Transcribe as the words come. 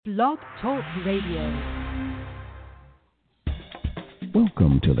Blog Talk Radio.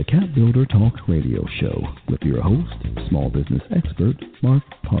 Welcome to the CAPBuilder Talk Radio Show with your host, small business expert Mark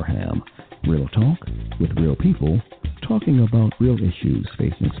Parham. Real talk with real people, talking about real issues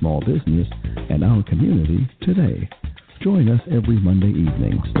facing small business and our community today. Join us every Monday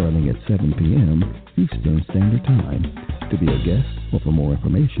evening starting at 7 p.m. Eastern Standard Time. To be a guest or for more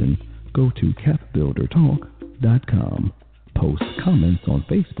information, go to CAPBuilderTalk.com. Post comments on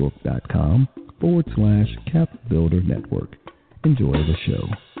Facebook.com/CAPBuilder Network. Enjoy the show.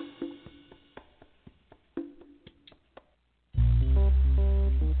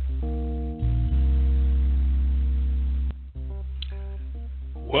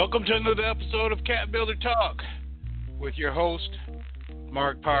 Welcome to another episode of CAPBuilder Talk with your host,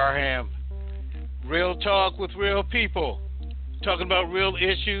 Mark Parham. Real talk with real people, talking about real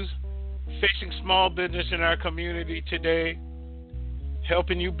issues facing small business in our community today,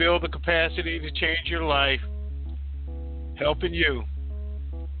 helping you build the capacity to change your life, helping you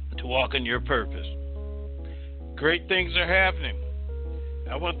to walk in your purpose. Great things are happening.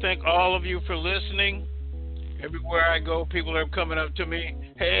 I want to thank all of you for listening. Everywhere I go, people are coming up to me,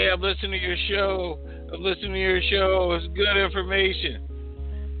 hey, I'm listening to your show. I'm listening to your show. It's good information.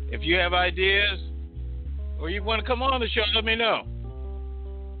 If you have ideas or you want to come on the show, let me know.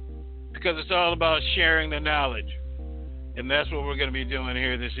 Because it's all about sharing the knowledge. And that's what we're going to be doing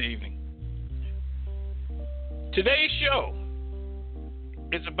here this evening. Today's show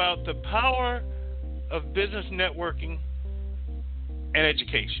is about the power of business networking and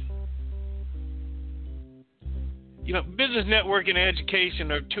education. You know, business networking and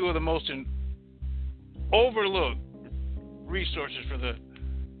education are two of the most overlooked resources for the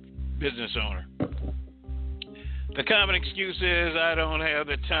business owner. The common excuse is, I don't have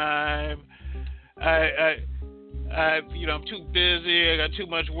the time. I'm too busy. I got too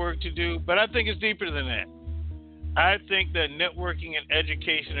much work to do. But I think it's deeper than that. I think that networking and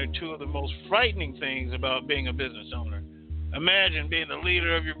education are two of the most frightening things about being a business owner. Imagine being the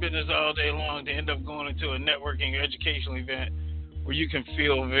leader of your business all day long to end up going into a networking or educational event where you can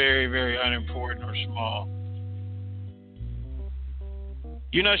feel very, very unimportant or small.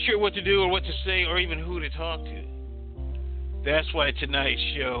 You're not sure what to do or what to say or even who to talk to. That's why tonight's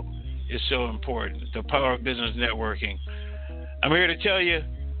show is so important, the power of business networking. I'm here to tell you,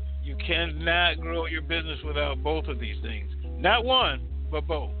 you cannot grow your business without both of these things. Not one, but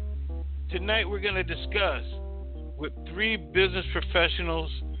both. Tonight we're going to discuss with three business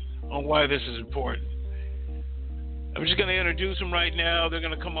professionals on why this is important. I'm just going to introduce them right now. They're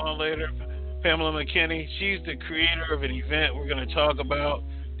going to come on later. Pamela McKinney, she's the creator of an event we're going to talk about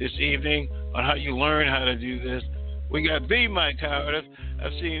this evening on how you learn how to do this. We got the Mike Howard.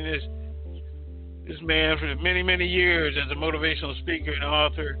 I've seen this man for many, many years as a motivational speaker and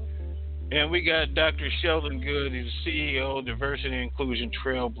author. And we got Dr. Sheldon Good, who's CEO, Diversity and Inclusion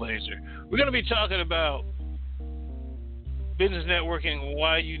Trailblazer. We're going to be talking about business networking and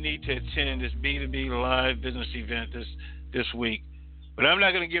why you need to attend this B2B Live Business Event this week. But I'm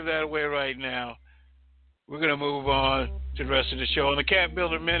not going to give that away right now. We're going to move on to the rest of the show. On the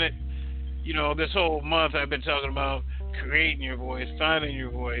CAPBuilder Minute, you know, this whole month I've been talking about creating your voice, finding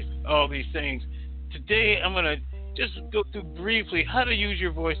your voice, all these things. Today I'm going to just go through briefly how to use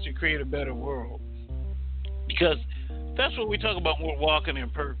your voice to create a better world. Because that's what we talk about when we're walking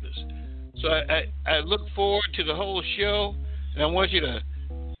in purpose. So I look forward to the whole show, and I want you to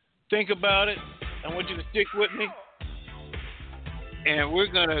think about it. I want you to stick with me. And we're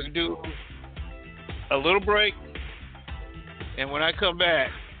going to do a little break. And when I come back,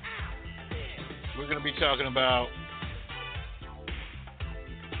 we're going to be talking about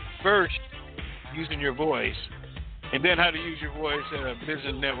first using your voice, and then how to use your voice at a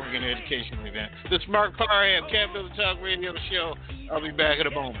business networking and educational event. This is Mark Parham, CAPBuilder Talk Radio Show. I'll be back in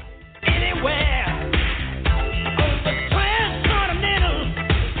a moment. Anywhere on the transcontinental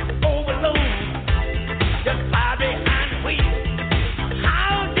overload, just fly behind the wheel.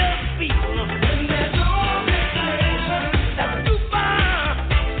 How does it feel? When there's no destination that's too far,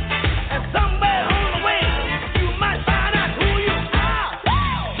 and somewhere on the way you might find out who you are.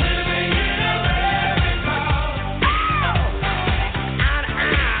 Living in America, eye to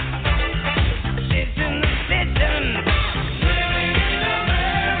eye, stitching the stitching. Living in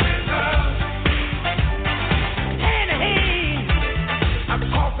America, hand to hand,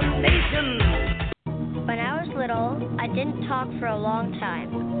 across the nation. When I was little, I didn't talk for a long time.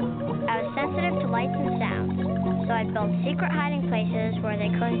 I was sensitive to lights and sounds, so I built secret hiding places where they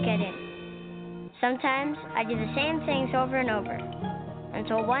couldn't get in. Sometimes I did the same things over and over,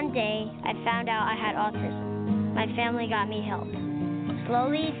 until one day I found out I had autism. My family got me help.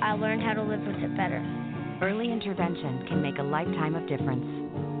 Slowly, I learned how to live with it better. Early intervention can make a lifetime of difference.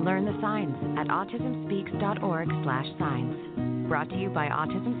 Learn the signs at autismspeaks.org/signs. Brought to you by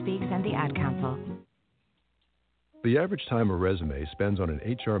Autism Speaks and the Ad Council. The average time a resume spends on an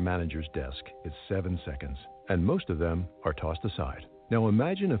HR manager's desk is 7 seconds, and most of them are tossed aside. Now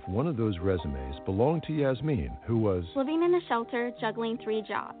imagine if one of those resumes belonged to Yasmin, who was living in a shelter, juggling 3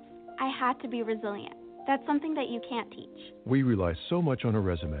 jobs. I had to be resilient. That's something that you can't teach. We rely so much on a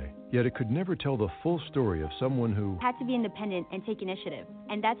resume, yet it could never tell the full story of someone who had to be independent and take initiative.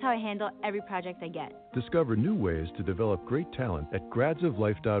 And that's how I handle every project I get. Discover new ways to develop great talent at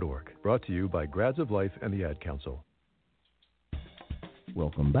gradsoflife.org. Brought to you by Grads of Life and the Ad Council.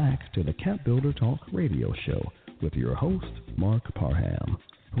 Welcome back to the CAPBuilder Talk radio show with your host, Mark Parham.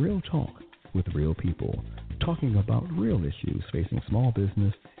 Real talk with real people, talking about real issues facing small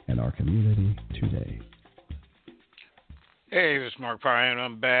business and our community today. Hey, this is Mark Parham.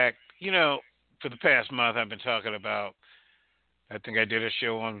 I'm back. You know, for the past month, I've been talking about, I think I did a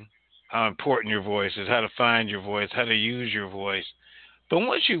show on how important your voice is, how to find your voice, how to use your voice. But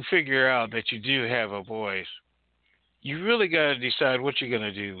once you figure out that you do have a voice, you really got to decide what you're going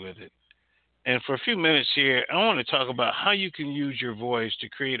to do with it. And for a few minutes here, I want to talk about how you can use your voice to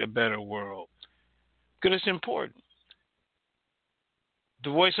create a better world, because it's important. The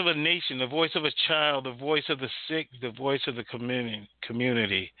voice of a nation, the voice of a child, the voice of the sick, the voice of the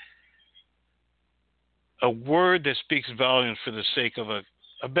community. A word that speaks volumes for the sake of a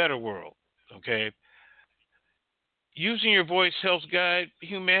better world, okay? Using your voice helps guide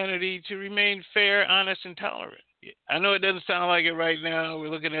humanity to remain fair, honest, and tolerant. I know it doesn't sound like it right now. We're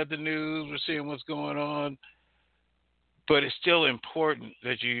looking at the news. We're seeing what's going on. But it's still important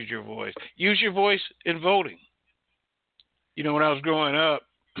that you use your voice. Use your voice in voting. You know, when I was growing up,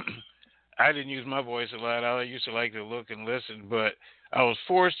 I didn't use my voice a lot. I used to like to look and listen, but I was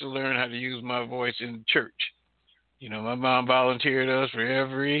forced to learn how to use my voice in church. You know, my mom volunteered us for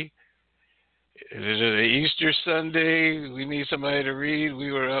every Easter Sunday. We need somebody to read.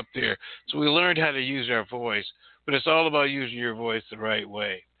 We were up there. So we learned how to use our voice, but it's all about using your voice the right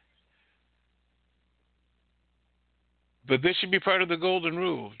way. But this should be part of the golden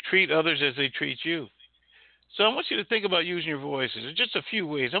rule. Treat others as they treat you. So I want you to think about using your voices. There's just a few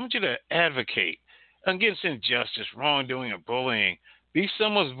ways. I want you to advocate against injustice, wrongdoing, or bullying. Be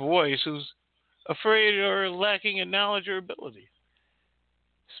someone's voice who's afraid or lacking in knowledge or ability.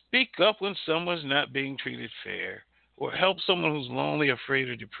 Speak up when someone's not being treated fair, or help someone who's lonely, afraid,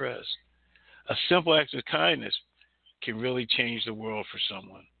 or depressed. A simple act of kindness can really change the world for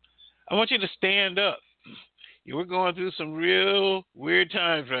someone. I want you to stand up. We're going through some real weird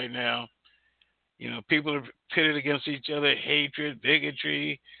times right now. You know, people are pitted against each other, hatred,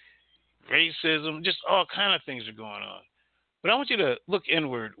 bigotry, racism, just all kind of things are going on. But I want you to look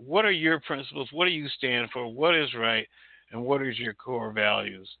inward. What are your principles? What do you stand for? What is right? And what is your core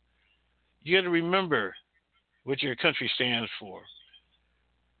values? You got to remember what your country stands for.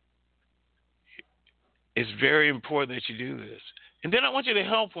 It's very important that you do this. And then I want you to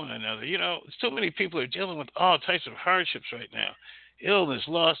help one another. You know, so many people are dealing with all types of hardships right now. Illness,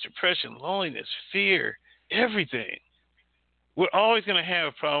 loss, depression, loneliness, fear, everything. We're always going to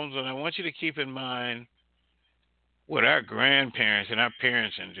have problems, and I want you to keep in mind what our grandparents and our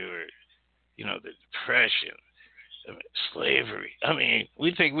parents endured. You know, the depression, slavery. I mean,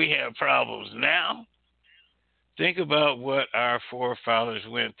 we think we have problems now. Think about what our forefathers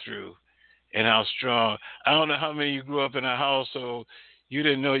went through and how strong. I don't know how many of you grew up in a household you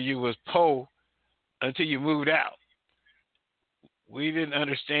didn't know you was poor until you moved out. We didn't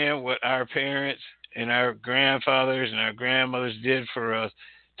understand what our parents and our grandfathers and our grandmothers did for us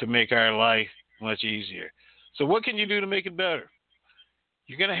to make our life much easier. So what can you do to make it better?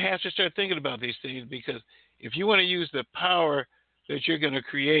 You're going to have to start thinking about these things, because if you want to use the power that you're going to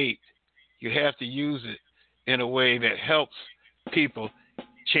create, you have to use it in a way that helps people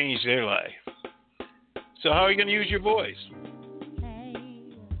change their life. So how are you going to use your voice?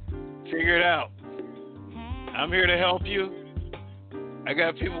 Figure it out. I'm here to help you. I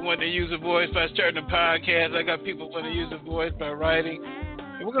got people wanting to use a voice by starting a podcast. I got people wanting to use a voice by writing.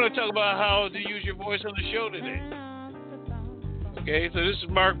 And we're going to talk about how to use your voice on the show today. Okay, so this is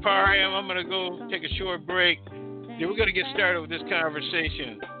Mark Parham. I'm going to go take a short break. Then we're going to get started with this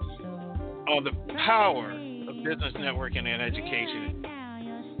conversation on the power of business networking and education.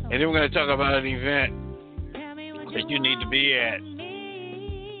 And then we're going to talk about an event that you need to be at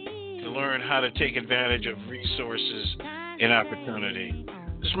to learn how to take advantage of resources and opportunity.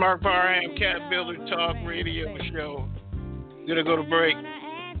 This is Mark Parham, CAPBuilder Talk Radio Show. We're going to go to break.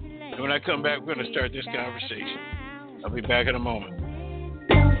 And when I come back, we're going to start this conversation. I'll be back in a moment.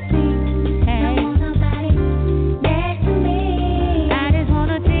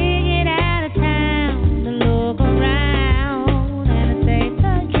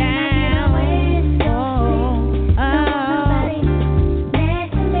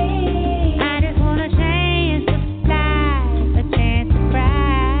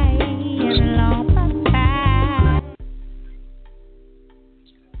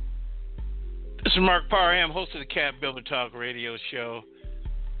 Mark Parham, host of the CAPBuilder Talk radio show.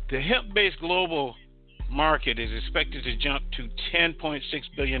 The hemp-based global market is expected to jump to $10.6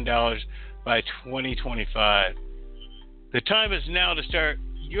 billion by 2025. The time is now to start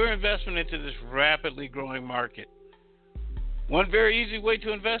your investment into this rapidly growing market. One very easy way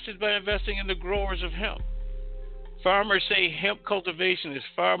to invest is by investing in the growers of hemp. Farmers say hemp cultivation is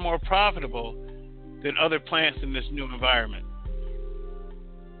far more profitable than other plants in this new environment.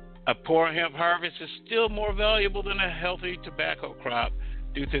 A poor hemp harvest is still more valuable than a healthy tobacco crop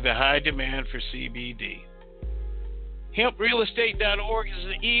due to the high demand for CBD. HempRealEstate.org is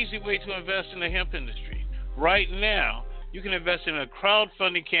an easy way to invest in the hemp industry. Right now, you can invest in a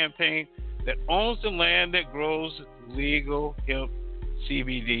crowdfunding campaign that owns the land that grows legal hemp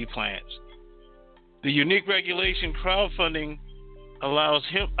CBD plants. The unique regulation crowdfunding allows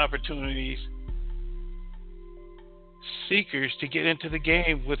hemp opportunities seekers to get into the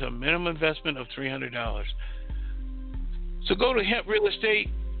game with a minimum investment of $300. So go to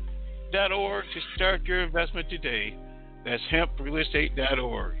HempRealEstate.org to start your investment today. That's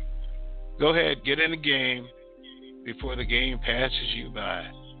HempRealEstate.org. Go ahead, get in the game before the game passes you by.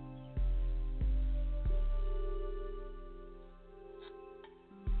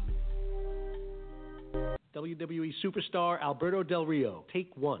 WWE superstar Alberto Del Rio,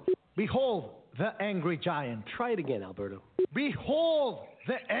 take one. Behold the angry giant. Try it again, Alberto. Behold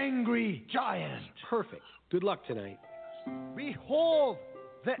the angry giant. Perfect. Good luck tonight. Behold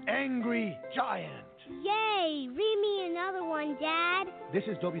the angry giant. Yay! Read me another one, Dad. This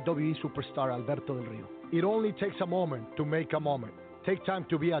is WWE superstar Alberto Del Rio. It only takes a moment to make a moment. Take time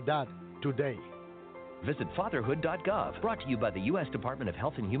to be a dad today. Visit fatherhood.gov. Brought to you by the U.S. Department of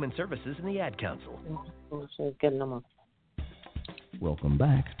Health and Human Services and the Ad Council. Welcome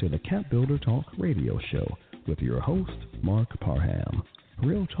back to the CAPBuilder Talk radio show with your host, Mark Parham.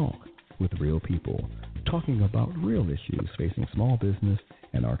 Real talk with real people, talking about real issues facing small business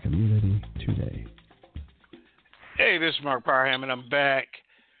and our community today. Hey, this is Mark Parham, and I'm back.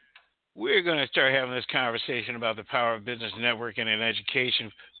 We're going to start having this conversation about the power of business networking and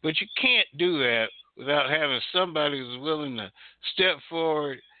education, but you can't do that without having somebody who's willing to step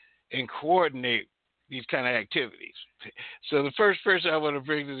forward and coordinate these kind of activities. So the first person I want to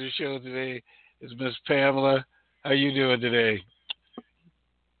bring to the show today is Miss Pamela. How you doing today?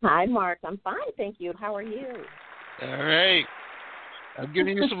 Hi, Mark. I'm fine, thank you. How are you? All right. I'm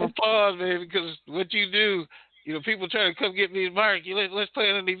giving you some applause, baby, because what you do, you know, people try to come get me, Mark, let's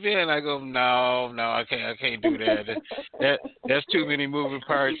plan an event. I go, no, I can't do that. That's too many moving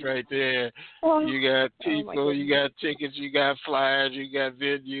parts right there. You got people, you got tickets, you got flyers, you got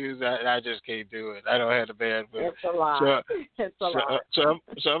venues. I just can't do it. I don't have the bandwidth. It's a lot. So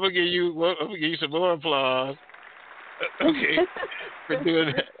I'm gonna give you some more applause. Okay, for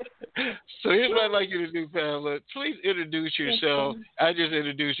doing that. So here's what I'd like you to do, Pamela. Please introduce yourself. I just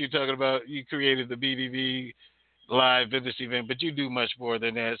introduced you talking about you created the B2B Live Business Event, but you do much more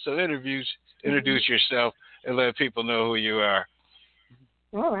than that. So introduce yourself and let people know who you are.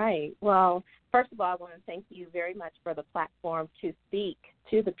 All right. Well, first of all, I want to thank you very much for the platform to speak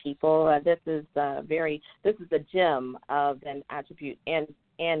to the people. This is a gem of an attribute and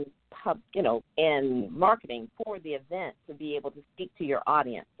marketing for the event to be able to speak to your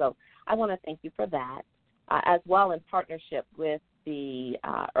audience. So I want to thank you for that, as well in partnership with the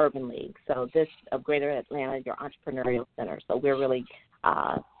Urban League. So this of Greater Atlanta, your entrepreneurial center. So we're really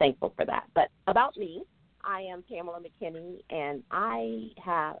thankful for that. But about me, I am Pamela McKinney, and I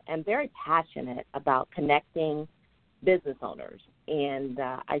am very passionate about connecting business owners. And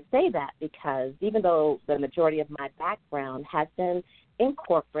I say that because even though the majority of my background has been in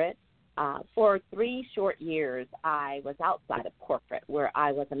corporate, for 3 short years, I was outside of corporate, where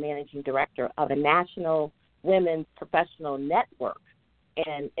I was a managing director of a national women's professional network.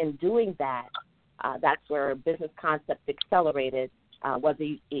 And in doing that, that's where Business Concept Accelerated was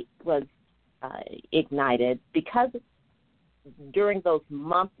ignited, because during those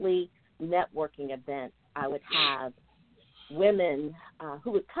monthly networking events, I would have women who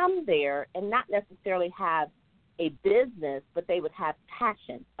would come there and not necessarily have a business, but they would have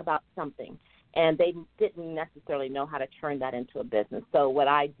passion about something, and they didn't necessarily know how to turn that into a business. So what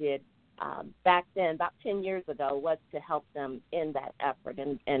I did back then, about 10 years ago, was to help them in that effort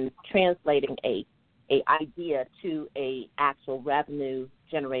and translating a idea to a actual revenue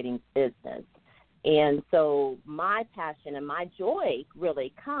generating business. And so my passion and my joy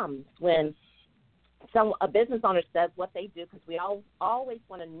really comes when a business owner says what they do, because we always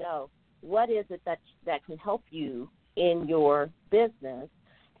want to know what is it that can help you in your business.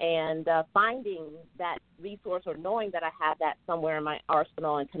 And finding that resource or knowing that I have that somewhere in my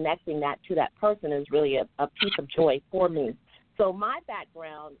arsenal and connecting that to that person is really a piece of joy for me. So my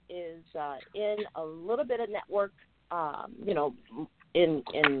background is in a little bit of network,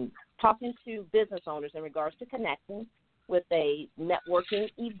 in talking to business owners in regards to connecting with a networking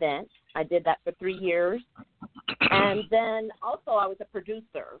event. I did that for 3 years. And then also I was a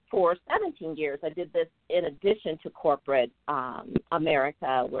producer for 17 years. I did this in addition to corporate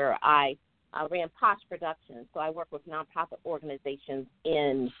America, where I ran Posh Productions. So I work with nonprofit organizations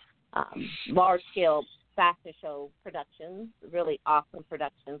in large-scale fashion show productions, really awesome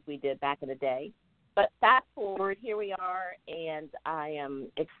productions we did back in the day. But fast forward, here we are, and I am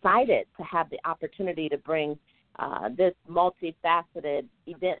excited to have the opportunity to bring this multifaceted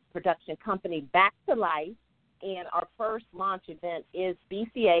event production company back to life. And our first launch event is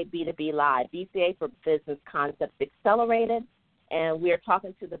BCA B2B Live, BCA for Business Concepts Accelerated. And we are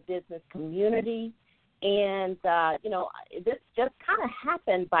talking to the business community. And, this just kind of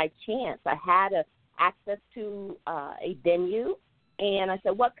happened by chance. I had access to a venue, and I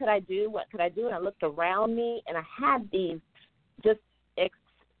said, what could I do? What could I do? And I looked around me, and I had these just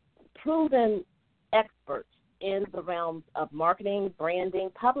proven experts in the realms of marketing, branding,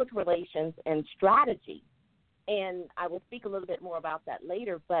 public relations, and strategy. And I will speak a little bit more about that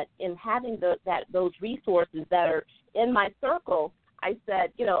later. But in having those resources that are in my circle, I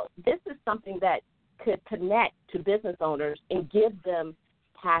said, this is something that could connect to business owners and give them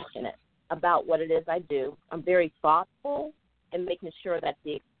passionate about what it is I do. I'm very thoughtful in making sure that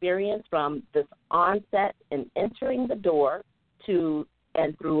the experience from this onset and entering the door to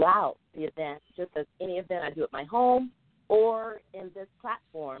and throughout the event, just as any event I do at my home or in this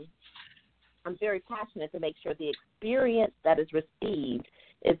platform, I'm very passionate to make sure the experience that is received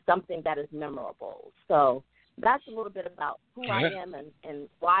is something that is memorable. So that's a little bit about who I am and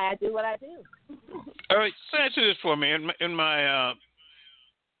why I do what I do. All right, so answer this for me. In my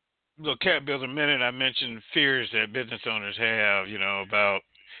little CAPBuilder minute, I mentioned fears that business owners have, about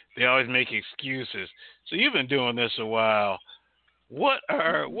they always make excuses. So you've been doing this a while. What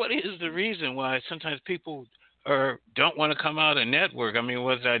is the reason why sometimes people don't want to come out and network? I mean,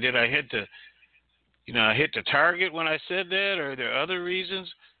 what I did, I hit the target when I said that, or are there other reasons?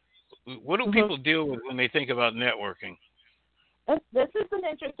 What do people deal with when they think about networking? This is an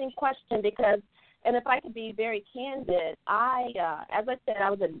interesting question because, and if I could be very candid, as I said, I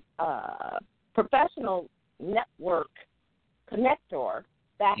was a professional network connector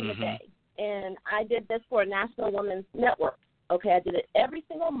back in the day, and I did this for a National Women's Network. Okay, I did it every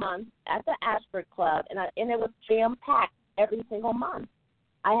single month at the Ashford Club, and it was jam-packed every single month.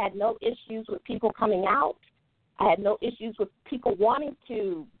 I had no issues with people coming out. I had no issues with people wanting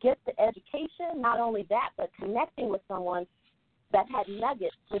to get the education. Not only that, but connecting with someone that had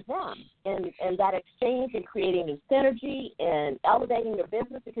nuggets for them, and that exchange and creating new synergy and elevating your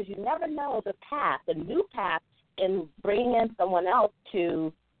business, because you never know the new path, and bringing in someone else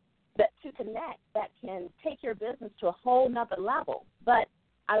to connect that can take your business to a whole nother level. But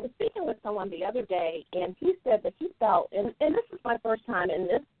I was speaking with someone the other day, and he said that he felt, and this is my first time in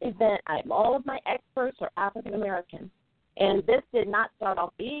this event, all of my experts are African American, and this did not start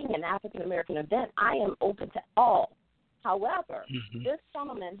off being an African American event. I am open to all. However, this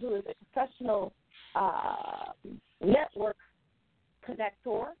gentleman, who is a professional network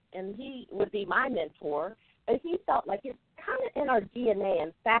connector, and he would be my mentor, and he felt like it's kind of in our DNA.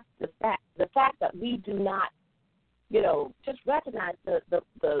 In fact, the fact that we do not, just recognize the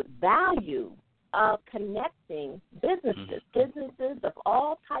value of connecting businesses of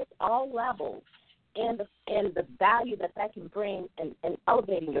all types, all levels, and the value that can bring in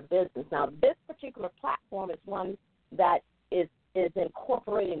elevating your business. Now, this particular platform is one that is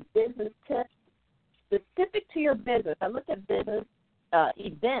incorporating business tips specific to your business. I looked at business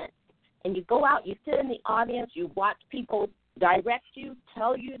events, and you go out, you sit in the audience, you watch people direct you,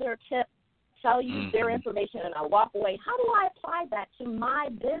 tell you their tips, tell you their information, and I walk away. How do I apply that to my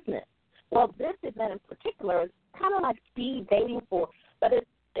business? Well, this event in particular is kind of like speed dating but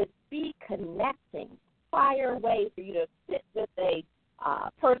it's speed connecting. Fire way for you to sit with a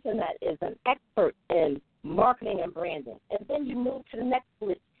person that is an expert in marketing and branding, and then you move to the next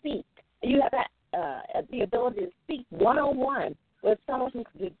speak. You have that the ability to speak one-on-one with someone who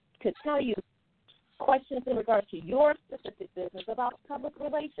could tell you questions in regards to your specific business about public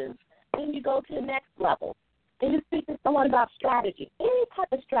relations. Then you go to the next level, and you speak to someone about strategy, any type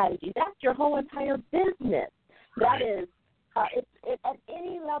of strategy. That's your whole entire business. That is, at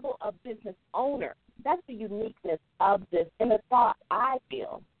any level of business owner. That's the uniqueness of this, and the thought I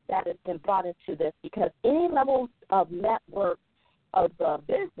feel that has been brought into this, because any level of network of the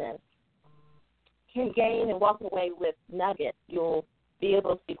business can gain and walk away with nuggets. You'll be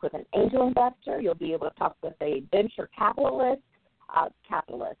able to speak with an angel investor. You'll be able to talk with a venture capitalist.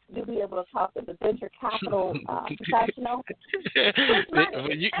 You'll be able to talk with a venture capital professional.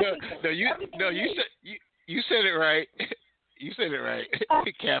 You said it right. You said it right.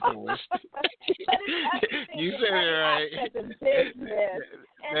 Capitalist. You said it right.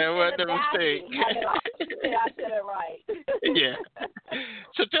 That wasn't a mistake. I said it right. Yeah.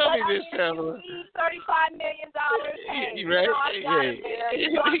 So tell me this, Pamela. $35 million. Hey, right? I got it there.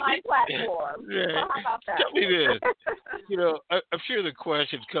 It's on my platform. Right. So how about that? Tell me this. I'm sure the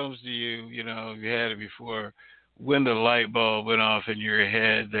question comes to you. You had it before. When the light bulb went off in your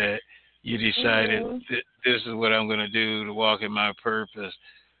head that you decided this is what I'm going to do to walk in my purpose.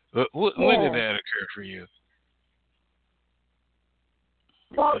 But when did that occur for you?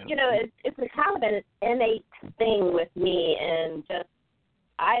 Well, it's a kind of an innate thing with me, and just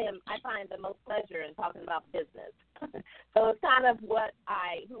I find the most pleasure in talking about business. So it's kind of who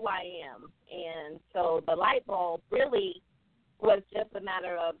I am, and so the light bulb really was just a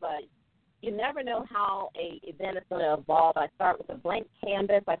matter of you never know how a event is going to evolve. I start with a blank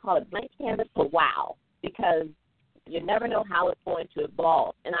canvas. I call it blank canvas for wow, because you never know how it's going to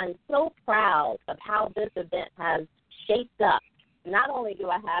evolve. And I'm so proud of how this event has shaped up. Not only do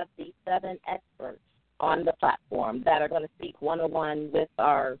I have the 7 experts on the platform that are going to speak one-on-one with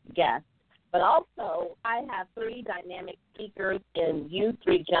our guests, but also I have 3 dynamic speakers in you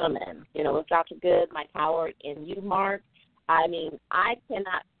 3 gentlemen, with Dr. Good, Mike Howard, and you, Mark. I mean, I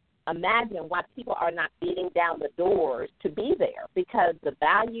cannot imagine why people are not beating down the doors to be there, because the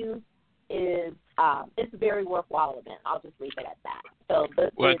value is it's a very worthwhile event. I'll just leave it at that. So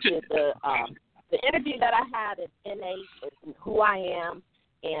the interview that I had is innate. It's who I am,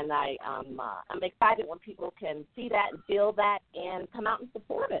 and I'm excited when people can see that and feel that and come out and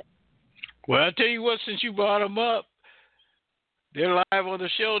support it. Well, I tell you what, since you brought them up, they're live on the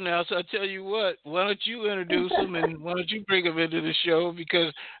show now, so I tell you what, why don't you introduce them and why don't you bring them into the show,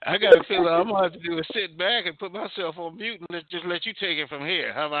 because I got a feeling I'm going to have to do is sit back and put myself on mute and just let you take it from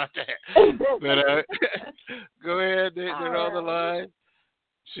here. How about that? But go ahead, they're on the line.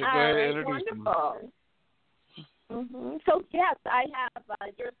 So go ahead and introduce them. Mm-hmm. So, yes, I have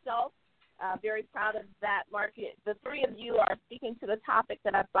yourself. Very proud of that, Mark. The 3 of you are speaking to the topic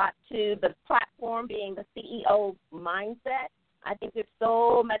that I brought to the platform, being the CEO mindset. I think there's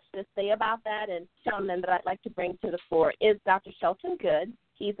so much to say about that, and gentleman that I'd like to bring to the floor is Dr. Shelton Good.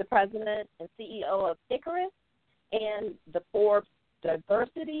 He's the president and CEO of Icarus and the Forbes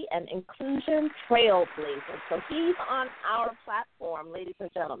Diversity and Inclusion Trailblazer. So he's on our platform, ladies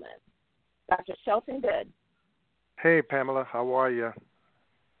and gentlemen. Dr. Shelton Good. Hey, Pamela. How are you?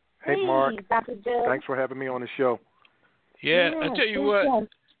 Hey, Mark. Dr. Good. Thanks for having me on the show. Yeah, I tell you what.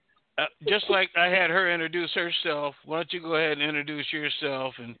 Just like I had her introduce herself, why don't you go ahead and introduce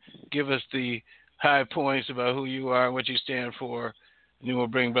yourself and give us the high points about who you are and what you stand for, and then we'll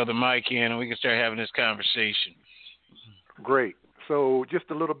bring Brother Mike in and we can start having this conversation. Great. So just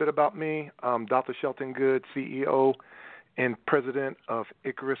a little bit about me. I'm Dr. Shelton Good, CEO and president of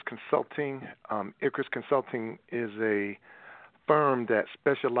Icarus Consulting. Icarus Consulting is a firm that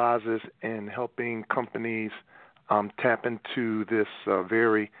specializes in helping companies tap into this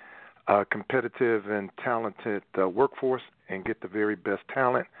very competitive and talented workforce and get the very best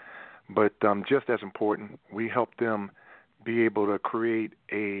talent. But just as important, we help them be able to create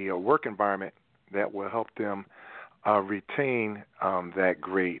a work environment that will help them retain that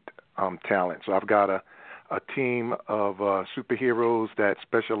great talent. So I've got a team of superheroes that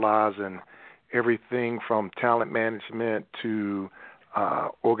specialize in everything from talent management to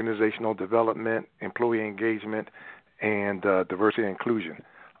organizational development, employee engagement, and diversity and inclusion.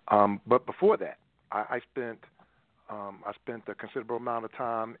 But before that, I spent a considerable amount of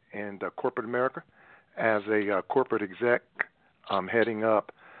time in corporate America as a corporate exec, heading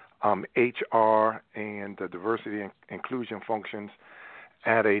up HR and diversity and inclusion functions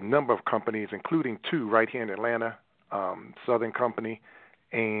at a number of companies, including 2 right here in Atlanta, Southern Company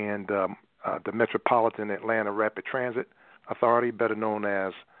and the Metropolitan Atlanta Rapid Transit Authority, better known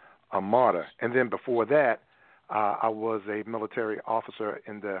as MARTA. And then before that, I was a military officer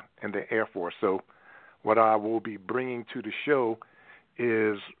in the Air Force. So what I will be bringing to the show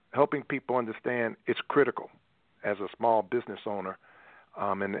is helping people understand it's critical as a small business owner,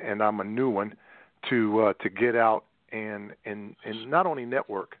 and I'm a new one, to get out and not only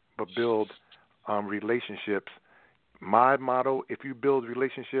network but build relationships. My motto: if you build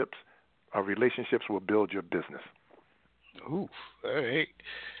relationships, relationships will build your business. Ooh, all right.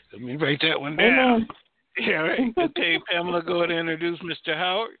 Let me write that one down. Yeah, right. Okay, Pamela, go ahead and introduce Mr.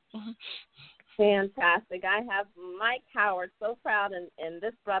 Howard. Fantastic. I have Mike Howard, so proud, and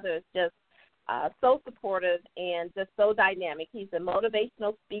this brother is just so supportive and just so dynamic. He's a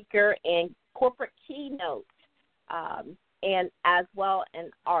motivational speaker and corporate keynote, and as well an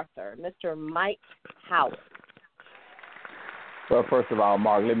author, Mr. Mike Howard. Well, first of all,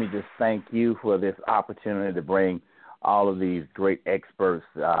 Mark, let me just thank you for this opportunity to bring all of these great experts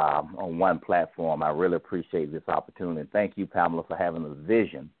on one platform. I really appreciate this opportunity. And thank you, Pamela, for having a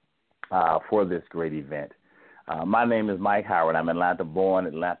vision for this great event. My name is Mike Howard. I'm Atlanta born,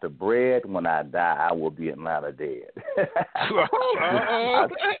 Atlanta bred. When I die, I will be Atlanta dead. Hold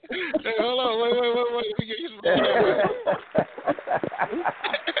on. Wait.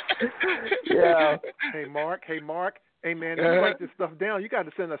 Yeah. Hey, Mark. Hey, man, if you write this stuff down, you got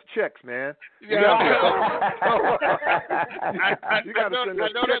to send us checks, man. You got to send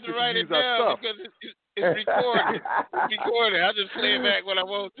us checks. I don't have to write it down because it's recorded. It's recorded. I'll just play it back when I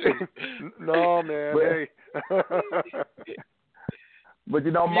want to. No, man. But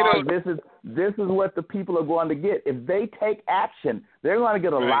Mark, this is what the people are going to get. If they take action, they're going to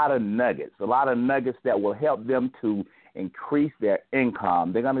get a lot of nuggets that will help them to increase their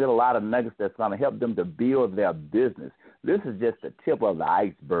income. They're going to get a lot of nuggets that's going to help them to build their business. This is just the tip of the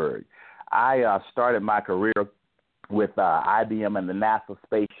iceberg. I started my career with IBM and the NASA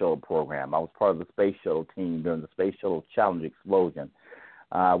Space Shuttle program. I was part of the Space Shuttle team during the Space Shuttle Challenge explosion,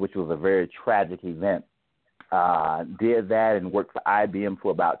 which was a very tragic event. Did that and worked for IBM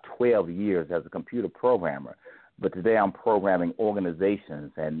for about 12 years as a computer programmer. But today I'm programming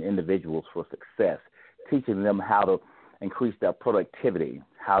organizations and individuals for success, teaching them how to increase their productivity,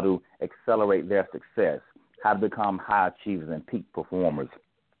 how to accelerate their success, how to become high achievers and peak performers,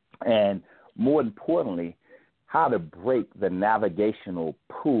 and more importantly, how to break the navigational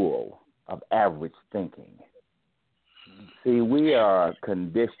pool of average thinking. See, we are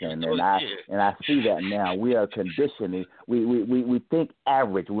conditioned, and I see that now. We are conditioned. We think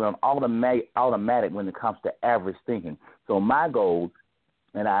average. We're on automatic when it comes to average thinking. So my goal,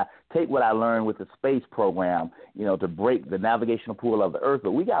 and I take what I learned with the space program, to break the navigational pool of the earth,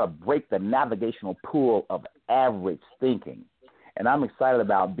 but we got to break the navigational pool of average thinking. And I'm excited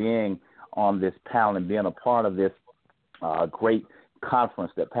about being on this panel and being a part of this great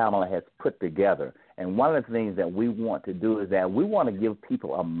conference that Pamela has put together. And one of the things that we want to do is that we want to give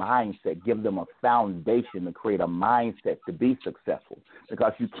people a mindset, give them a foundation to create a mindset to be successful.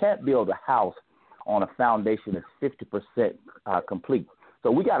 Because you can't build a house on a foundation that's 50% complete.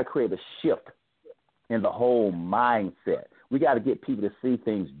 So we got to create a shift in the whole mindset. We got to get people to see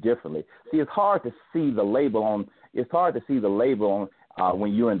things differently. See, it's hard to see the label on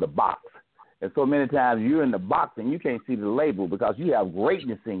when you're in the box. And so many times you're in the box and you can't see the label because you have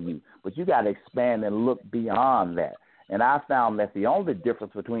greatness in you, but you got to expand and look beyond that. And I found that the only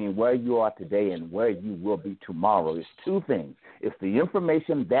difference between where you are today and where you will be tomorrow is two things. It's the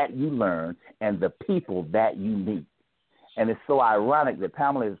information that you learn and the people that you meet. And it's so ironic that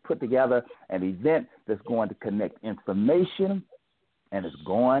Pamela has put together an event that's going to connect information and it's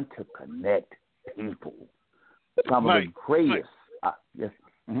going to connect people. Some of the greatest. Yes.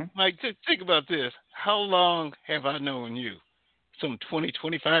 Mm-hmm. Mike, think about this. How long have I known you? Some 20,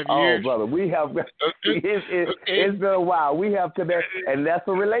 25 years? Oh, brother, we have. It's been a while. We have connected, and that's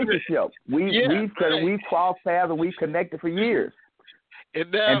a relationship. We've crossed paths and we've connected for years.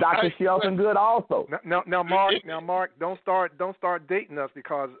 And Dr. Shelton Good also. Now, Mark, don't start dating us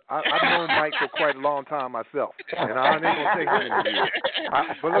because I've known Mike for quite a long time myself, and I ain't gonna say his name.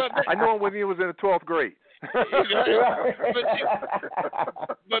 But I know him when he was in the 12th grade. But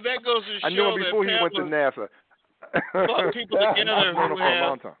that goes to show I knew him before he went to NASA. Brought people together who for a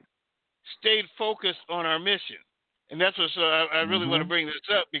long time. Stayed focused on our mission, and that's what. So I really want to bring this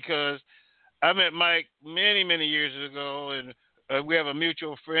up because I met Mike many, many years ago, and we have a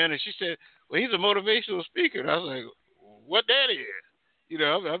mutual friend, and she said, "Well, he's a motivational speaker." And I was like, "What that is?"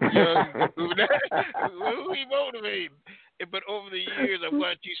 I'm young. Who he motivating? But over the years, I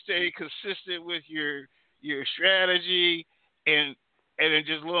watched you stay consistent with your strategy, and then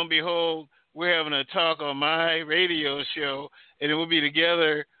just lo and behold, we're having a talk on my radio show, and then we'll be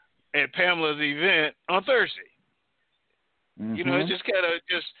together at Pamela's event on Thursday. It's just kind of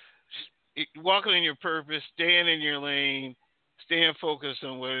just walking in your purpose, staying in your lane, staying focused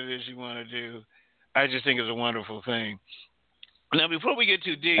on what it is you want to do. I just think it's a wonderful thing. Now, before we get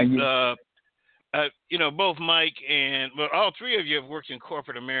too deep, both Mike and all three of you have worked in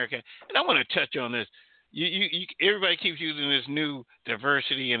corporate America, and I want to touch on this. Everybody keeps using this new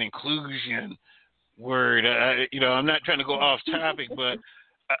diversity and inclusion word. I'm not trying to go off topic, but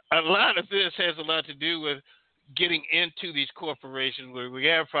a lot of this has a lot to do with getting into these corporations where we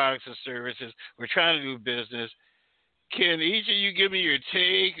have products and services. We're trying to do business. Can each of you give me your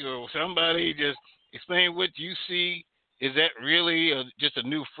take, or somebody just explain what you see? Is that really just a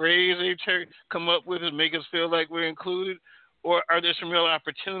new phrase they come up with and make us feel like we're included? Or are there some real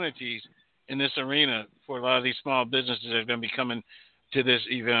opportunities in this arena for a lot of these small businesses that are going to be coming to this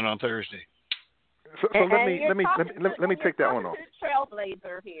event on Thursday? So let me take that one off.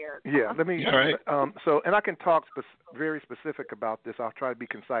 Trailblazer here. Yeah, let me. All right. And I can talk very specific about this. I'll try to be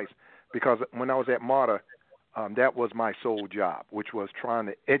concise because when I was at MARTA, that was my sole job, which was trying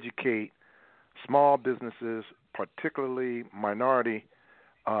to educate small businesses, particularly minority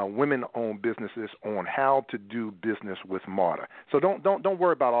women-owned businesses, on how to do business with MARTA. So don't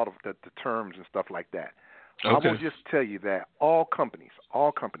worry about all of the terms and stuff like that. Okay. I will just tell you that all companies,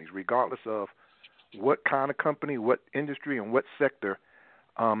 regardless of what kind of company, what industry, and what sector,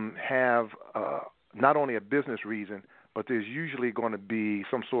 have not only a business reason, but there's usually going to be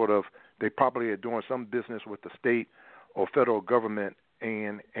some sort of, they probably are doing some business with the state or federal government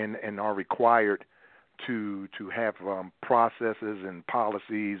and are required to have processes and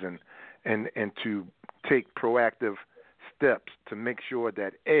policies and to take proactive steps to make sure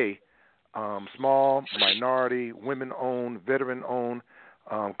that small, minority, women-owned, veteran-owned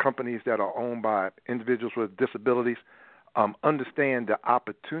companies that are owned by individuals with disabilities understand the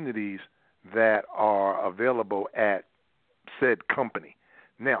opportunities that are available at said company.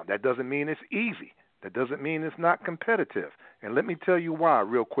 Now, that doesn't mean it's easy. That doesn't mean it's not competitive. And let me tell you why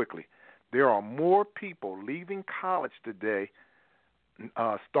real quickly. There are more people leaving college today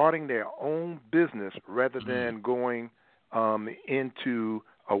starting their own business rather than going into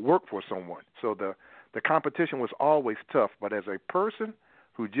a work for someone. So the competition was always tough. But as a person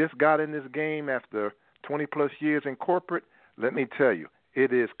who just got in this game after 20-plus years in corporate, let me tell you,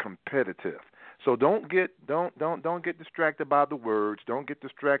 it is competitive. So don't get distracted by the words. Don't get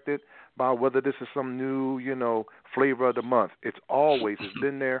distracted by whether this is some new, flavor of the month. It's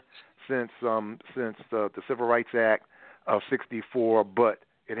been there since the Civil Rights Act of '64, but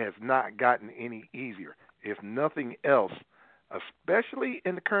it has not gotten any easier. If nothing else, especially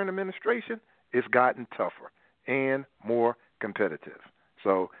in the current administration, it's gotten tougher and more competitive.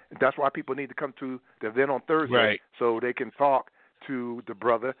 So that's why people need to come to the event on Thursday, right, so they can talk to the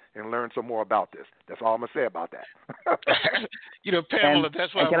brother and learn some more about this. That's all I'm going to say about that. Pamela,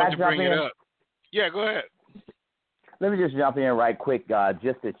 that's why I wanted to bring it up. Yeah, go ahead. Let me just jump in right quick,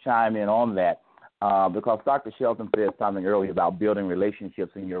 just to chime in on that, because Dr. Shelton said something earlier about building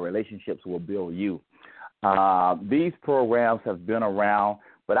relationships, and your relationships will build you. These programs have been around,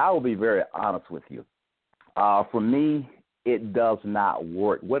 but I will be very honest with you. For me, it does not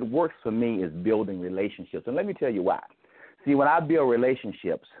work. What works for me is building relationships, and let me tell you why. See, when I build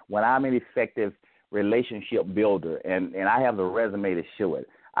relationships, when I'm an effective relationship builder, and I have the resume to show it,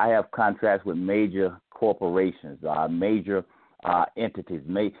 I have contracts with major corporations, major entities,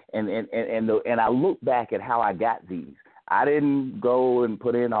 and I look back at how I got these. I didn't go and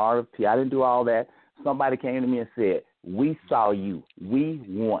put in an RFP. I didn't do all that. Somebody came to me and said, "We saw you. We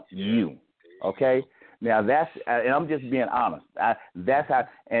want you." Okay? Now, and I'm just being honest. That's how,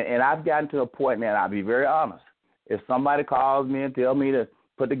 and I've gotten to a point now, and I'll be very honest. If somebody calls me and tell me to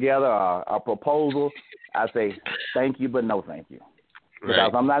put together a proposal, I say, thank you, but no thank you.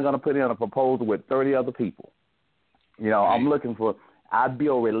 Because I'm not going to put in a proposal with 30 other people. I'm looking I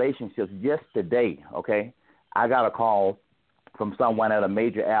build relationships. Just today, okay, I got a call from someone at a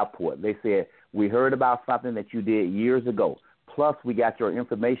major airport. They said, we heard about something that you did years ago. Plus, we got your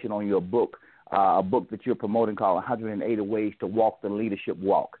information on your book, a book that you're promoting called 180 Ways to Walk the Leadership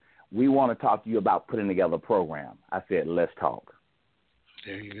Walk. We want to talk to you about putting together a program. I said, let's talk.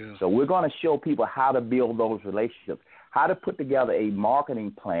 There you go. So we're going to show people how to build those relationships, how to put together a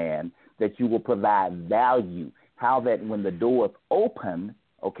marketing plan that you will provide value, how that when the doors open,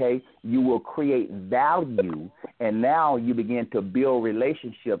 okay, you will create value, and now you begin to build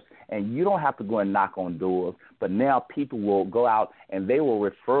relationships, and you don't have to go and knock on doors, but now people will go out and they will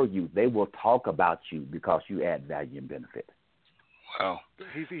refer you. They will talk about you because you add value and benefit. Wow.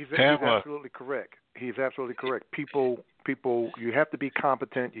 He's absolutely correct. He's absolutely correct. People, you have to be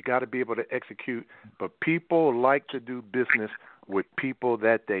competent. You got to be able to execute. But people like to do business with people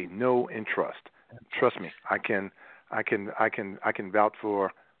that they know and trust. Trust me, I can vouch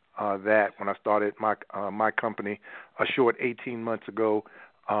for that. When I started my company a short 18 months ago,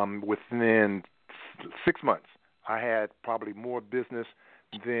 within 6 months, I had probably more business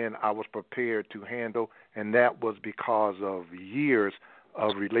than I was prepared to handle, and that was because of years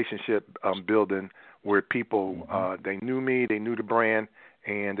of relationship building where people, they knew me, they knew the brand,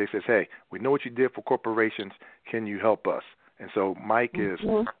 and they says, hey, we know what you did for corporations. Can you help us? And so Mike is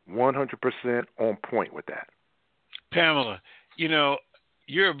 100% on point with that. Pamela,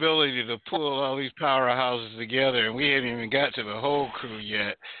 your ability to pull all these powerhouses together, and we haven't even got to the whole crew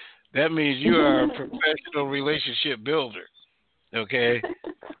yet, that means you are a professional relationship builder, okay?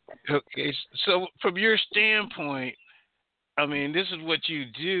 Okay, so from your standpoint, I mean, this is what you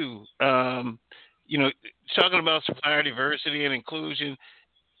do. Talking about supplier diversity and inclusion,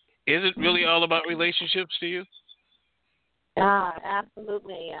 is it really all about relationships to you?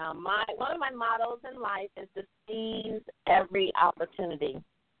 Absolutely. One of my mottos in life is to seize every opportunity.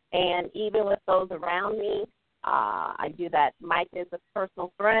 And even with those around me, I do that. Mike is a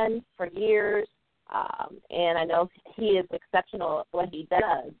personal friend for years, and I know he is exceptional at what he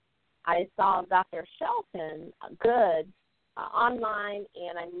does. I saw Dr. Shelton Good online,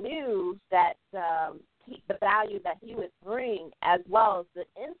 and I knew that the value that he would bring as well as the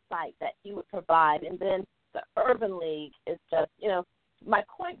insight that he would provide. And then the Urban League is just, my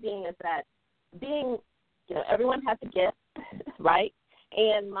point being is that everyone has a gift, right?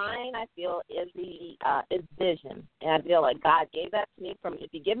 And mine, I feel, is vision. And I feel like God gave that to me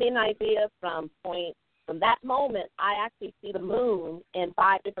if you give me an idea from that moment, I actually see the moon in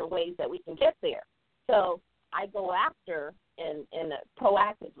 5 different ways that we can get there. So I go after and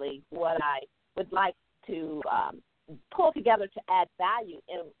proactively what I would like to pull together to add value.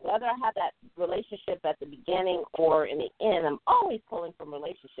 And whether I have that relationship at the beginning or in the end, I'm always pulling from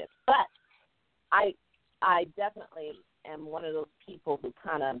relationships. But I definitely am one of those people who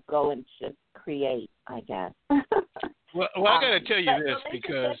kind of go and just create, I guess. Well, I got to tell you this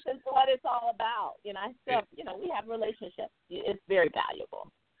because is what it's all about. We have relationships. It's very valuable.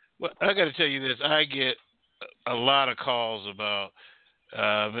 Well, I got to tell you this. I get a lot of calls about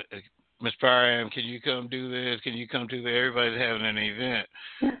Ms. Parham, can you come do this? Can you come do that? Everybody's having an event.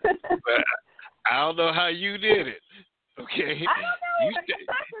 But I don't know how you did it. Okay. I don't know.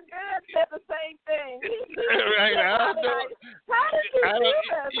 Dr. Good said the same thing. Right. I don't know. How did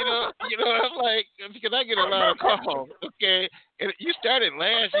you do this? I'm like, because I get a lot of calls. Okay. And you started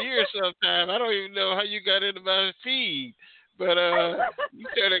last year sometime. I don't even know how you got into my feed. But you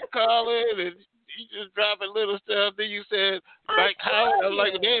started calling and you just dropping little stuff. Then you said Mike Howard. I'm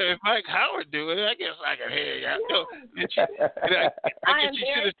like, yeah, if Mike Howard do it, I guess I can hear you. No, I guess you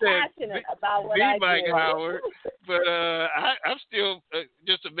should have said about what be Mike Howard. But I'm still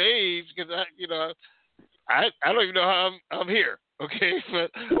just amazed because I don't even know how I'm here. Okay,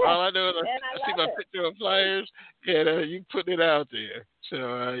 but all I know is I see my picture on flyers and you putting it out there.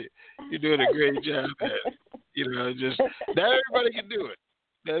 So you're doing a great job at it. Just not everybody can do it.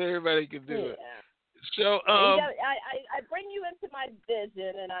 Not everybody can do it. So I bring you into my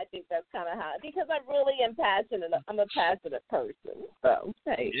vision, and I think that's kind of how, because I really am passionate. I'm a passionate person. So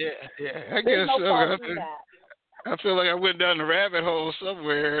hey, I guess so. I feel like I went down the rabbit hole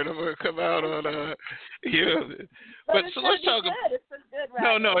somewhere, and I'm going to come out on But so let's talk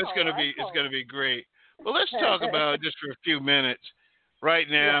about. No, it's going to be great. Well, let's talk about just for a few minutes. Right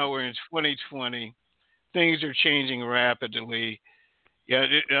now, we're in 2020. Things are changing rapidly. Yeah,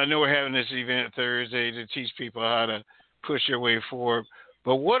 I know we're having this event Thursday to teach people how to push their way forward.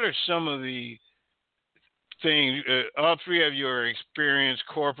 But what are some of the things? All three of you are experienced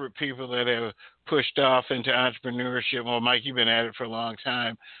corporate people that have pushed off into entrepreneurship. Well, Mike, you've been at it for a long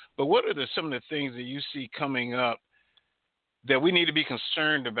time. But what are some of the things that you see coming up that we need to be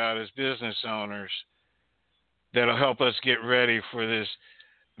concerned about as business owners that'll help us get ready for this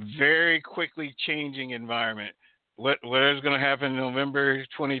very quickly changing environment? What is going to happen in November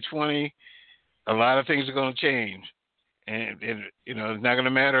 2020? A lot of things are going to change, and it's not going to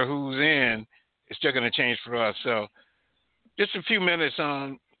matter who's in. It's still going to change for us. So, just a few minutes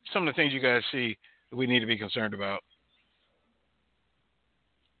on some of the things you guys see that we need to be concerned about.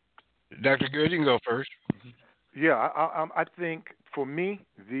 Dr. Good, you can go first. Yeah, I think for me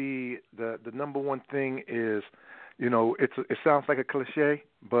the number one thing is, it sounds like a cliche,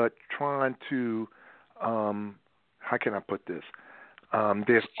 but trying to how can I put this?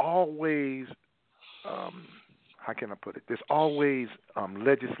 There's always, how can I put it? There's always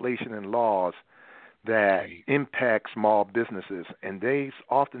legislation and laws that impact small businesses, and they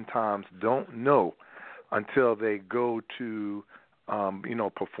oftentimes don't know until they go to,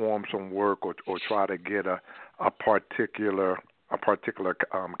 perform some work or try to get a particular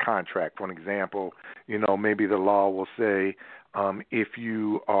contract. For an example, maybe the law will say, if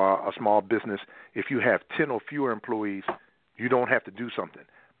you are a small business, if you have 10 or fewer employees, you don't have to do something.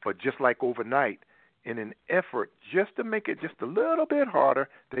 But just like overnight, in an effort just to make it just a little bit harder,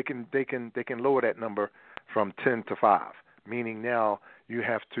 they can lower that number from 10 to 5. meaning now you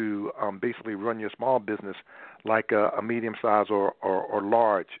have to basically run your small business like a medium-sized or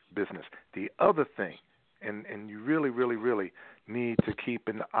large business. The other thing, and you really, really, really need to keep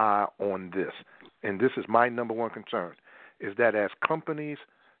an eye on this, and this is my number one concern, is that as companies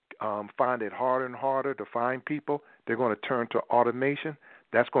find it harder and harder to find people, they're going to turn to automation.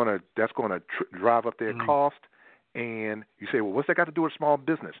 That's going to drive up their cost. And you say, well, what's that got to do with small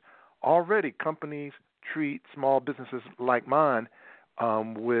business? Already, companies treat small businesses like mine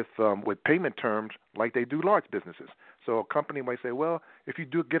with payment terms like they do large businesses. So a company might say, well, if you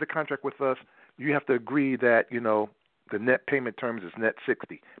do get a contract with us, you have to agree that the net payment terms is net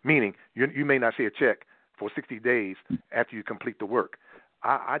 60, meaning you may not see a check for 60 days after you complete the work.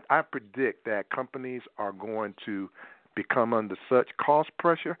 I predict that companies are going to become under such cost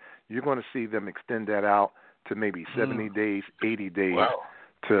pressure, you're going to see them extend that out to maybe 70 days, 80 days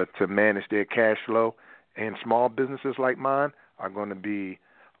to manage their cash flow. And small businesses like mine are going to be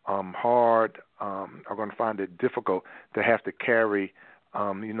are going to find it difficult to have to carry,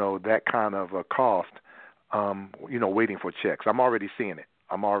 that kind of a cost, waiting for checks. I'm already seeing it.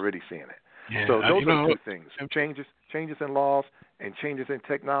 Yeah, so those are two things: changes in laws and changes in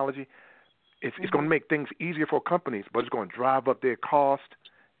technology. It's going to make things easier for companies, but it's going to drive up their cost,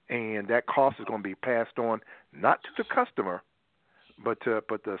 and that cost is going to be passed on not to the customer, but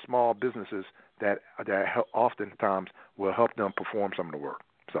the small businesses that oftentimes will help them perform some of the work.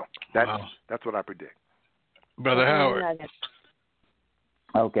 So that's what I predict. Brother Howard.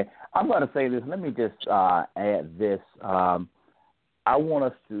 Okay, I'm going to say this. Let me just add this. I want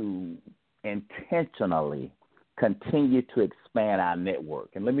us to intentionally continue to expand our network,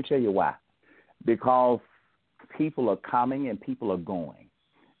 and let me tell you why. Because people are coming and people are going.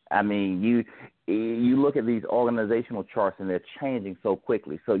 I mean, you look at these organizational charts and they're changing so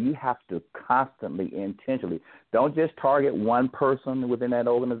quickly. So you have to constantly, intentionally, don't just target one person within that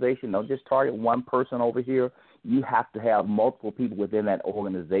organization. Don't just target one person over here. You have to have multiple people within that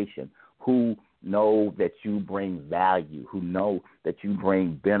organization who know that you bring value, who know that you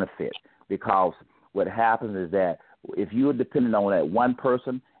bring benefit. Because what happens is that if you're dependent on that one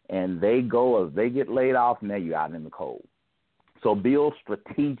person and they go or they get laid off, now you're out in the cold. So build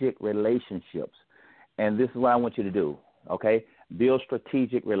strategic relationships. And this is what I want you to do, okay? Build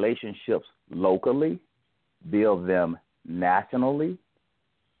strategic relationships locally, build them nationally,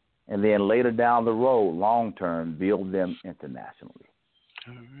 and then later down the road, long term, build them internationally.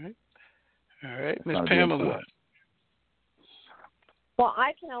 All right, Ms. Pamela. Well,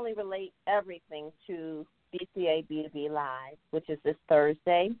 I can only relate everything to BCA B2B Live, which is this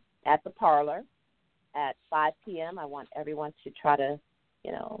Thursday at the Parlor at 5 p.m. I want everyone to try to,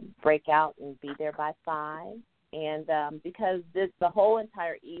 break out and be there by 5. And because the whole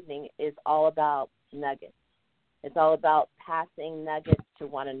entire evening is all about nuggets. It's all about passing nuggets to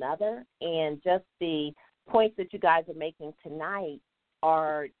one another. And just the points that you guys are making tonight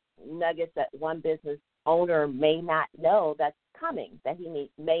are nuggets that one business owner may not know that's coming, that he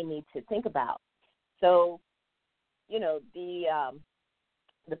may need to think about. So,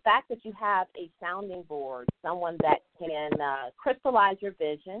 the fact that you have a sounding board, someone that can crystallize your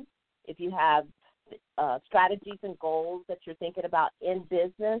vision, if you have strategies and goals that you're thinking about in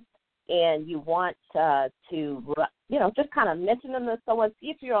business and you want to just kind of mention them to someone, see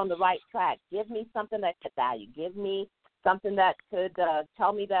if you're on the right track. Give me something that could value. Give me something that could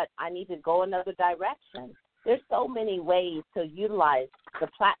tell me that I need to go another direction. There's so many ways to utilize the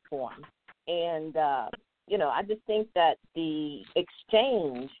platform. And, I just think that the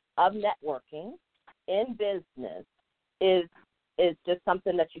exchange of networking in business is just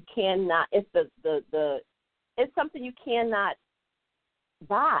something that you cannot, it's it's something you cannot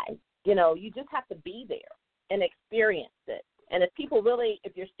buy. You just have to be there and experience it. And if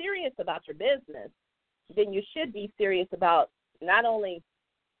you're serious about your business, then you should be serious about not only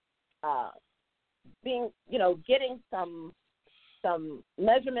getting some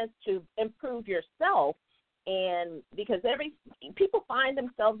measurements to improve yourself, and because people find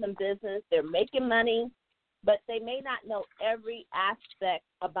themselves in business, they're making money, but they may not know every aspect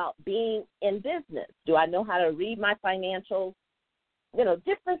about being in business. Do I know how to read my financials?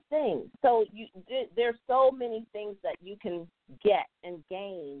 Different things. So there's so many things that you can get and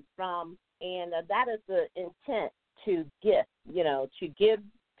gain from, and that is the intent to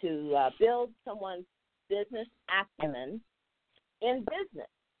build someone's business acumen in business.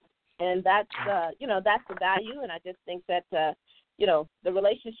 And that's the value, and I just think that, the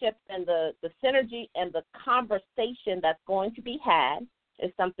relationship and the synergy and the conversation that's going to be had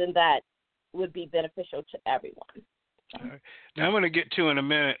is something that would be beneficial to everyone. All right. Now I'm going to get to in a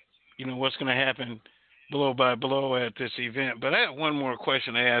minute, what's going to happen blow by blow at this event. But I have one more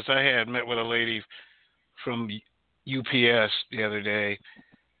question to ask. I had met with a lady from UPS the other day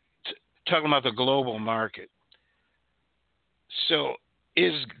talking about the global market. So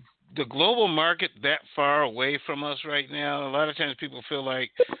is the global market that far away from us right now? A lot of times people feel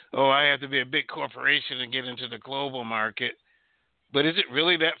like, oh, I have to be a big corporation to get into the global market. But is it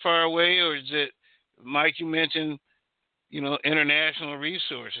really that far away, or is it, Mike, you mentioned, international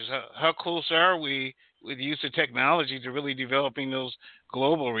resources. How close are we with the use of technology to really developing those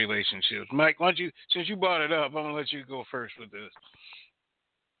global relationships? Mike, why don't you, since you brought it up, I'm going to let you go first with this.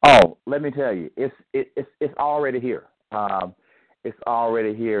 Oh, let me tell you, it's already here. It's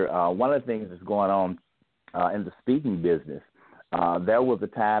already here. One of the things that's going on in the speaking business, there was a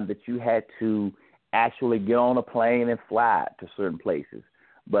time that you had to actually get on a plane and fly to certain places.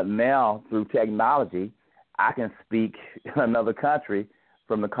 But now, through technology, I can speak in another country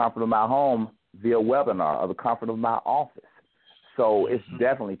from the comfort of my home via webinar or the comfort of my office. So it's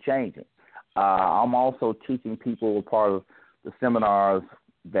definitely changing. I'm also teaching people, part of the seminars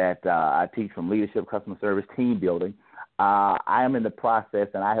that I teach, from leadership, customer service, team building. I am in the process,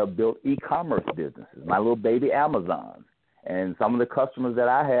 and I have built e-commerce businesses, my little baby Amazons. And some of the customers that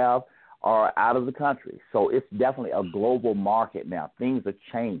I have are out of the country. So it's definitely a global market now. Things are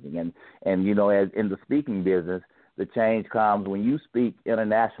changing. And as in the speaking business, the change comes when you speak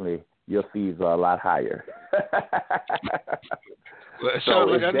internationally, your fees are a lot higher.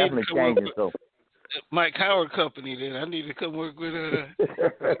 So it's definitely changing. So Mike Howard Company, then I need to come work with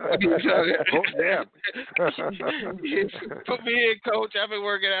Put me in, coach. I've been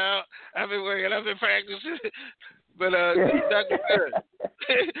working out. I've been practicing. But Dr.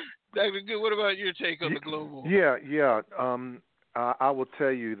 Good. Dr. Good, what about your take on the global? Yeah. I will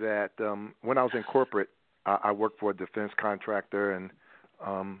tell you that when I was in corporate, I worked for a defense contractor, and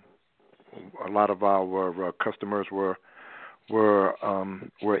a lot of our customers were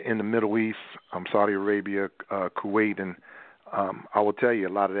in the Middle East, Saudi Arabia, Kuwait, and I will tell you, a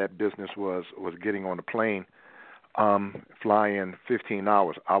lot of that business was getting on a plane, flying 15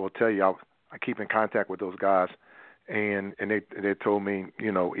 hours. I will tell you, I keep in contact with those guys, and they told me,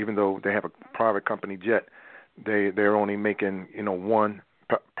 even though they have a private company jet, they're only making one,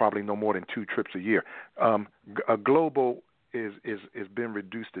 probably no more than 2 trips a year. A global is been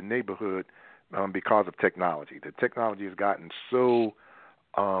reduced to neighborhood because of technology. The technology has gotten so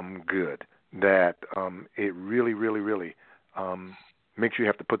good that it really, really, really makes you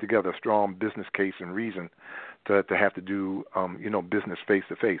have to put together a strong business case and reason to have to do business face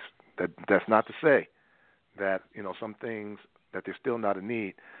to face. That's not to say that some things that there's still not a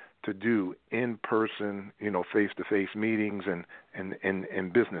need to do in person, face to face meetings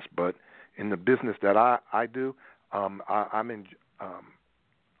and business. But in the business that I do, I'm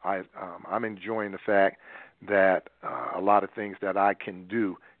enjoying the fact that a lot of things that I can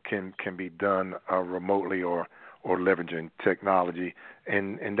do can be done remotely or leveraging technology,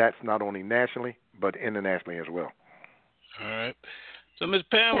 and that's not only nationally but internationally as well. All right. So, Ms.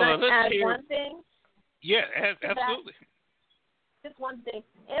 Pamela, can I add hear one thing? Yeah, absolutely. Just one thing.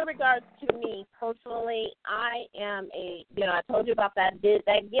 In regards to me personally, I am I told you about that gift.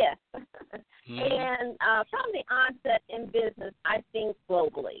 And from the onset in business, I think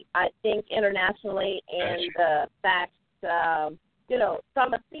globally. I think internationally, and the fact, from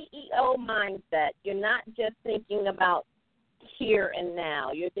a CEO mindset, you're not just thinking about here and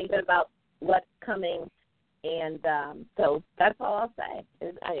now. You're thinking about what's coming. And so that's all I'll say.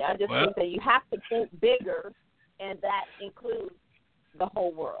 I just think that you have to think bigger, and that includes the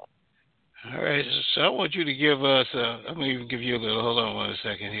whole world. All right. So I want you to give us, I'm going to even give you a little, hold on 1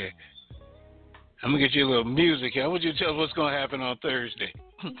 second here. I'm going to get you a little music here. I want you to tell us what's going to happen on Thursday.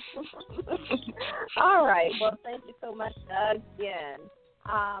 All right. Well, thank you so much again.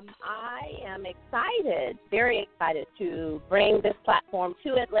 I am excited, very excited to bring this platform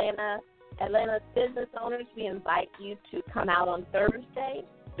to Atlanta. Atlanta's business owners, we invite you to come out on Thursday.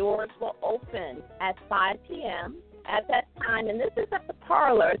 Doors will open at 5 p.m. At that time, and this is at the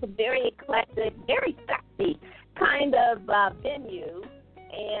Parlor. It's a very eclectic, very sexy kind of venue,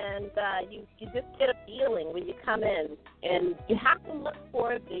 and you just get a feeling when you come in. And you have to look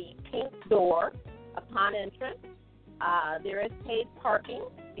for the pink door upon entrance. There is paid parking,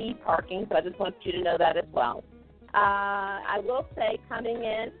 fee parking, so I just want you to know that as well. I will say, coming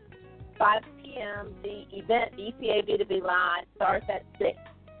in 5 p.m., the event, BCA B2B Live, starts at 6.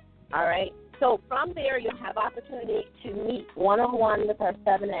 All right? So from there, you'll have opportunity to meet one-on-one with our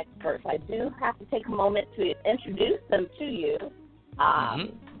 7 experts. I do have to take a moment to introduce them to you.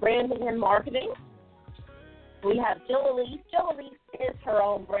 Branding and marketing, We have Jill Elise. Jill Elise is her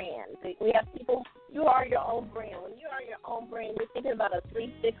own brand. We have people, you are your own brand. When you are your own brand, you're thinking about a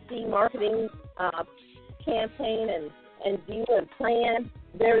 360 marketing campaign and view and plan.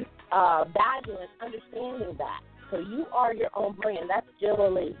 There's value in understanding that. So you are your own brand. That's Jill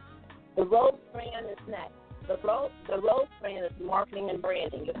Elise. The Rose brand is next. The Rose brand is marketing and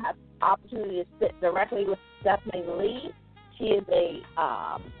branding. You have opportunity to sit directly with Stephanie Lee. She is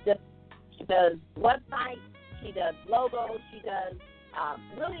she does websites, she does logos, she does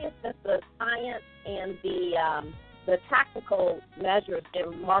really it's just the science and the tactical measures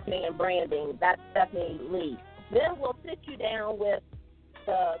in marketing and branding. That's Stephanie Lee. Then we'll sit you down with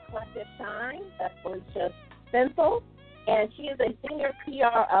the Collective Shine. That's Felicia Stencil. And she is a senior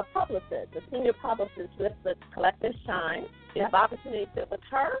PR publicist, a senior publicist with the Collective Shine. You have opportunity to sit with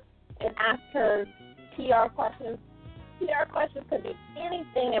her and ask her PR questions. PR questions could be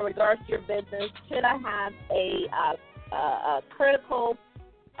anything in regards to your business. Should I have a critical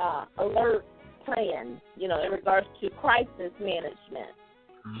alert plan, in regards to crisis management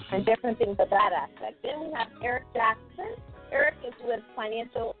and different things of that aspect. Then we have Eric Jackson. Eric is with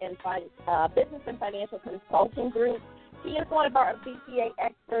Financial and Business and Financial Consulting Group. He is one of our BCA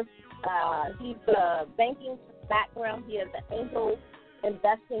experts. He's a banking background. He has the Angel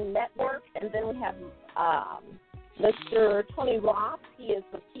Investing Network. And then we have Mr. Tony Ross. He is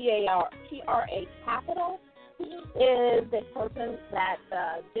with PRA Capital. He is a person that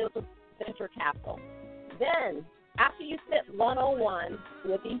deals with venture capital. Then, after you sit one-on-one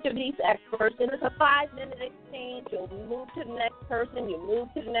with each of these experts, and it's a 5-minute exchange, you'll move to the next person, you move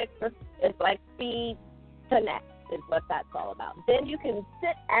to the next person. It's like speed connect is what that's all about. Then you can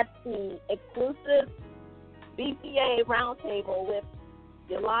sit at the exclusive BCA roundtable with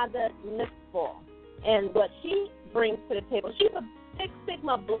Yolanda Nixful. And what she brings to the table, she's a Six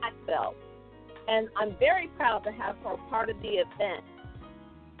Sigma black belt. And I'm very proud to have her part of the event.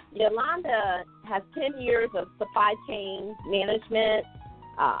 Yolanda has 10 years of supply chain management,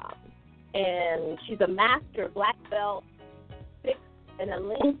 and she's a master black belt and a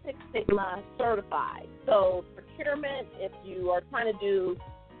Lean Six Sigma certified. So procurement, if you are trying to do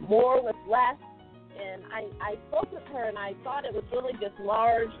more with less, and I spoke with her and I thought it was really just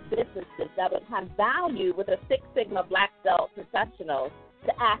large businesses that would have value with a Six Sigma black belt professional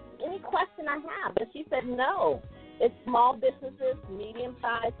to ask any question I have. But she said no. It's small businesses,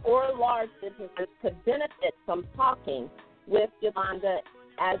 medium-sized, or large businesses could benefit from talking with Yolanda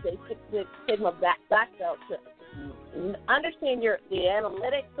as a Six Sigma black belt to understand the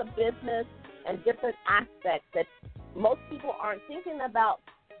analytics of business and different aspects that most people aren't thinking about.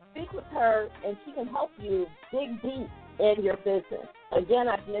 Speak with her, and she can help you dig deep in your business. Again,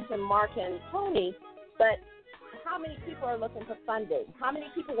 I've mentioned Mark and Tony, but how many people are looking for funding? How many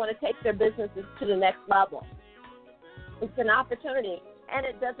people want to take their businesses to the next level? It's an opportunity, and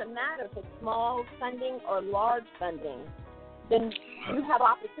it doesn't matter if it's small funding or large funding. Then you have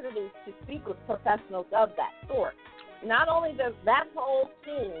opportunities to speak with professionals of that sort. Not only does that whole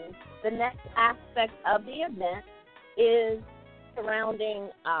thing, the next aspect of the event is surrounding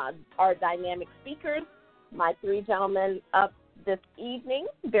our dynamic speakers, my 3 gentlemen up this evening.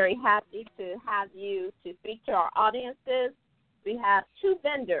 Very happy to have you to speak to our audiences. We have 2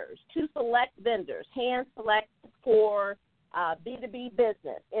 vendors, 2 select vendors, hand select for B2B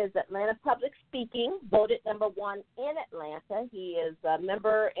Business is Atlanta Public Speaking, voted number 1 in Atlanta. He is a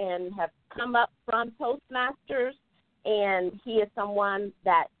member and have come up from Toastmasters, and he is someone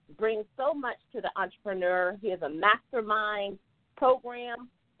that brings so much to the entrepreneur. He is a mastermind program,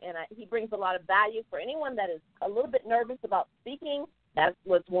 and he brings a lot of value for anyone that is a little bit nervous about speaking. That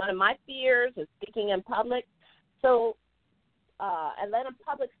was one of my fears, is speaking in public. So Atlanta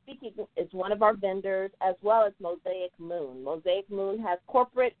Public Speaking is one of our vendors, as well as Mosaic Moon. Mosaic Moon has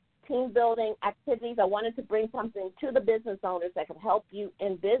corporate team building activities. I wanted to bring something to the business owners that could help you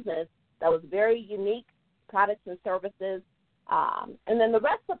in business that was very unique, products and services. And then the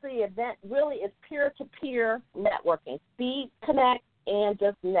rest of the event really is peer-to-peer networking, speed, connect, and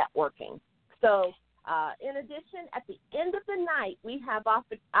just networking. So in addition, at the end of the night, we have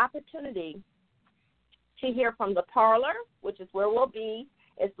opportunity to hear from the parlor, which is where we'll be.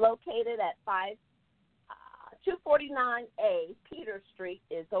 It's located at 249A Peter Street.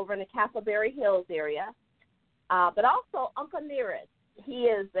 Is over in the Castleberry Hills area. But also Uncle Nearest. He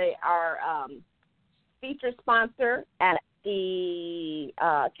is our feature sponsor at the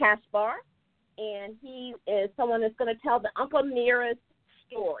Cash Bar, and he is someone that's going to tell the Uncle Nearest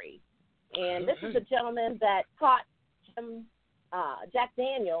story. And this is a gentleman that taught Jack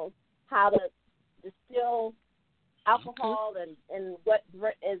Daniels how to distill alcohol and what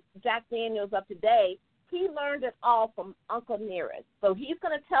is Jack Daniels of today he learned it all from Uncle Nearest. So he's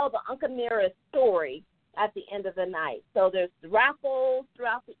going to tell the Uncle Nearest story at the end of the night. So there's raffles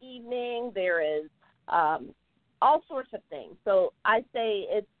throughout the evening. There is all sorts of things. So I say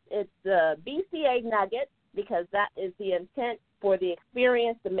it's the BCA nugget, because that is the intent for the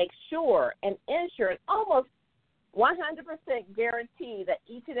experience, to make sure and ensure and almost 100% guarantee that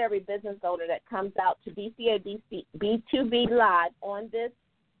each and every business owner that comes out to BCA B2B Live on this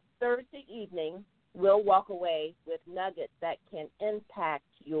Thursday evening will walk away with nuggets that can impact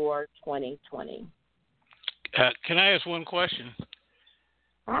your 2020. Can I ask one question?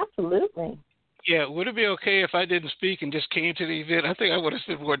 Absolutely. Yeah, would it be okay if I didn't speak and just came to the event? I think I would have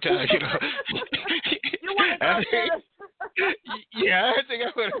spent more time, you know. You want to go yeah, I think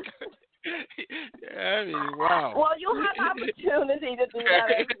I would have. I mean, wow. Well, you'll have opportunity to do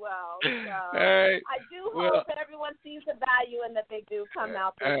that as well. So right. I do hope that everyone sees the value and that they do come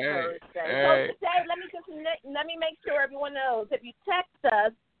out this Thursday. So today, let me make sure everyone knows. If you text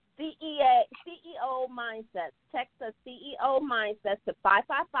us CEO Mindsets, text us CEO Mindsets to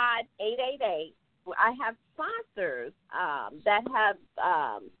 555-888. I have sponsors that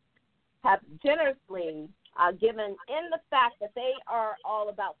have generously given in the fact that they are all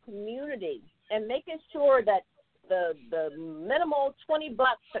about community and making sure that the minimal $20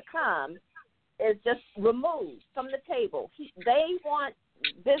 to come is just removed from the table. They want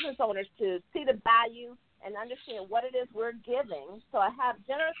business owners to see the value and understand what it is we're giving. So I have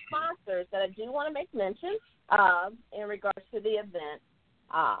generous sponsors that I do want to make mention of in regards to the event.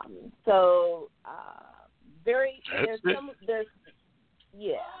 All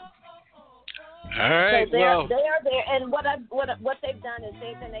right. So they are there, and what they've done is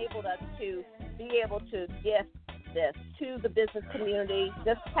they've enabled us to be able to gift this to the business community.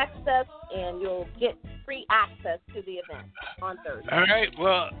 Just text us, and you'll get free access to the event on Thursday. All right.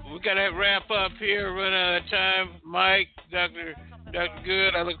 Well, we got to wrap up here. Run out of time. Mike, Dr.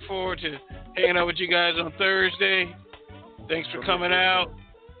 Good, I look forward to hanging out with you guys on Thursday. Thanks for coming out,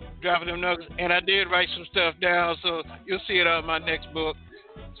 dropping them nuggets. And I did write some stuff down, so you'll see it on my next book.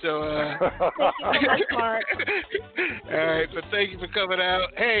 So, thank you so much, Mark. All right, but thank you for coming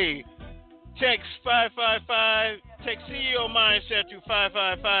out. Hey, text 555, text CEO Mindset to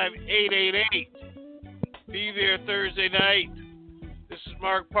 555-888. Be there Thursday night. This is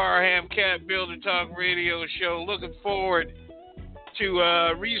Mark Parham, CAPBuilder Talk Radio Show. Looking forward to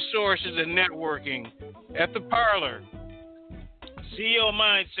resources and networking at the Parlor. CEO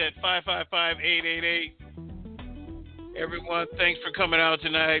Mindset, 555-888. Everyone, thanks for coming out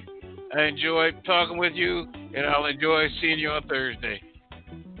tonight. I enjoyed talking with you, and I'll enjoy seeing you on Thursday.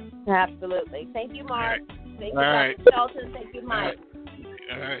 Absolutely. Thank you, Mark. All right. Thank you, All Dr. Shelton. Thank you, Mike.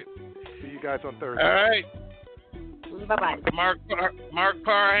 All right. See you guys on Thursday. All right. Bye-bye. Mark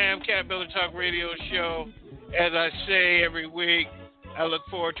Parham, CAPBuilder Talk Radio Show. As I say every week, I look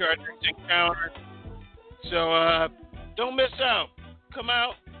forward to our next encounter. So don't miss out. Come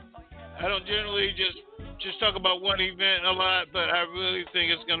out. I don't generally just talk about one event a lot, but I really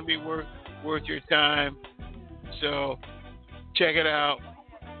think it's going to be worth your time. So check it out.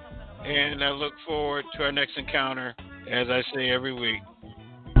 And I look forward to our next encounter, as I say every week.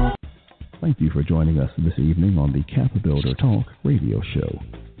 Thank you for joining us this evening on the CAPBuilder Talk Radio Show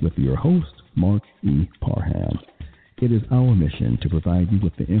with your host, Mark E. Parham. It is our mission to provide you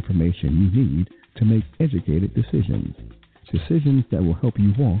with the information you need to make educated decisions that will help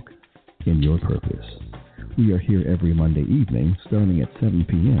you walk in your purpose. We are here every Monday evening starting at 7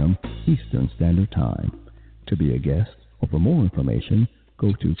 p.m. Eastern Standard Time. To be a guest or for more information,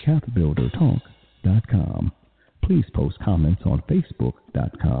 go to CAPBuilderTalk.com. Please post comments on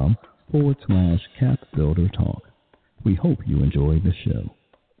Facebook.com/CAPBuilderTalk. We hope you enjoy the show.